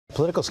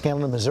Political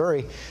scandal in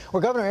Missouri,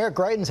 where Governor Eric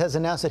Greitens has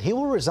announced that he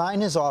will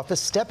resign his office,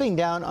 stepping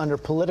down under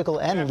political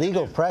and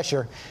legal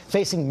pressure,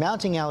 facing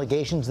mounting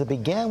allegations that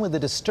began with a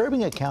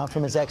disturbing account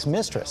from his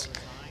ex-mistress.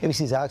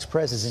 ABC's Alex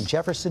Perez is in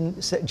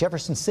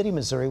Jefferson City,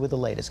 Missouri, with the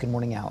latest. Good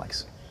morning,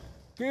 Alex.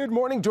 Good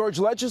morning, George.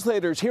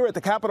 Legislators here at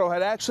the Capitol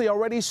had actually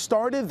already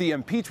started the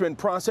impeachment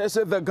process.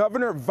 The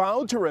governor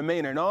vowed to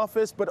remain in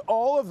office, but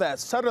all of that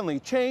suddenly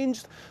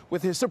changed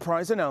with his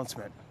surprise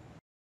announcement.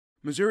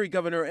 Missouri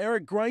Governor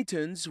Eric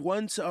Greitens,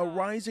 once a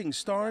rising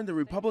star in the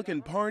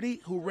Republican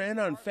Party who ran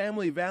on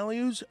family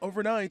values,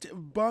 overnight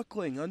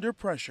buckling under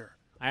pressure.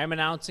 I am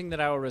announcing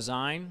that I will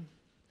resign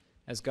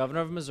as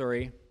governor of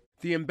Missouri.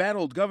 The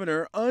embattled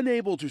governor,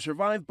 unable to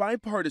survive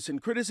bipartisan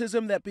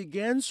criticism that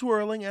began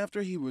swirling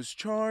after he was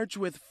charged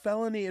with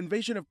felony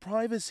invasion of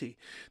privacy.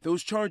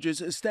 Those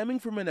charges stemming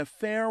from an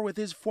affair with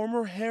his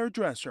former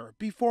hairdresser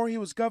before he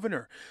was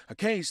governor, a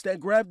case that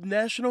grabbed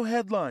national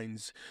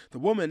headlines. The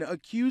woman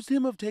accused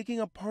him of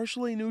taking a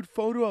partially nude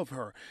photo of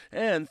her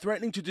and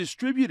threatening to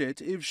distribute it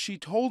if she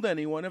told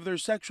anyone of their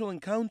sexual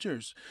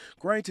encounters.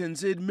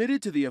 Greitens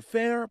admitted to the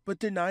affair but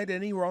denied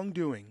any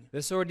wrongdoing.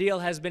 This ordeal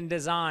has been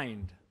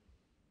designed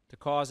to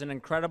cause an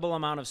incredible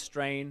amount of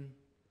strain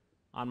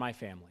on my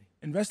family.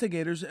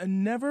 Investigators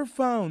never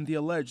found the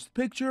alleged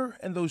picture,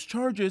 and those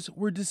charges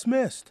were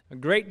dismissed. A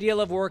great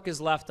deal of work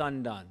is left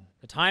undone.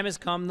 The time has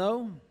come,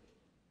 though,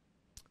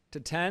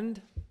 to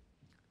tend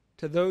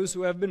to those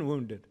who have been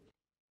wounded.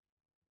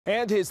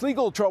 And his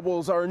legal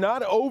troubles are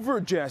not over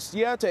just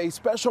yet. A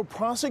special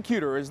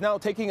prosecutor is now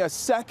taking a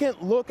second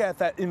look at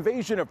that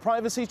invasion of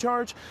privacy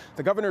charge.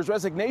 The governor's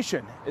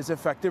resignation is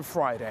effective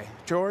Friday.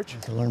 George? You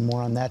can learn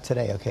more on that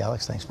today. Okay,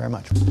 Alex, thanks very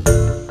much.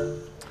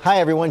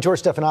 Hi, everyone.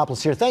 George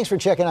Stephanopoulos here. Thanks for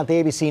checking out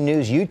the ABC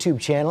News YouTube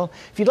channel.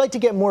 If you'd like to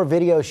get more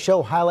videos,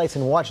 show highlights,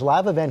 and watch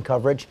live event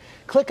coverage,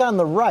 click on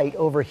the right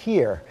over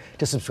here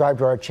to subscribe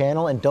to our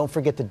channel. And don't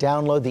forget to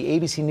download the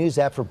ABC News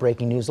app for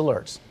breaking news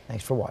alerts.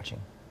 Thanks for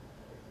watching.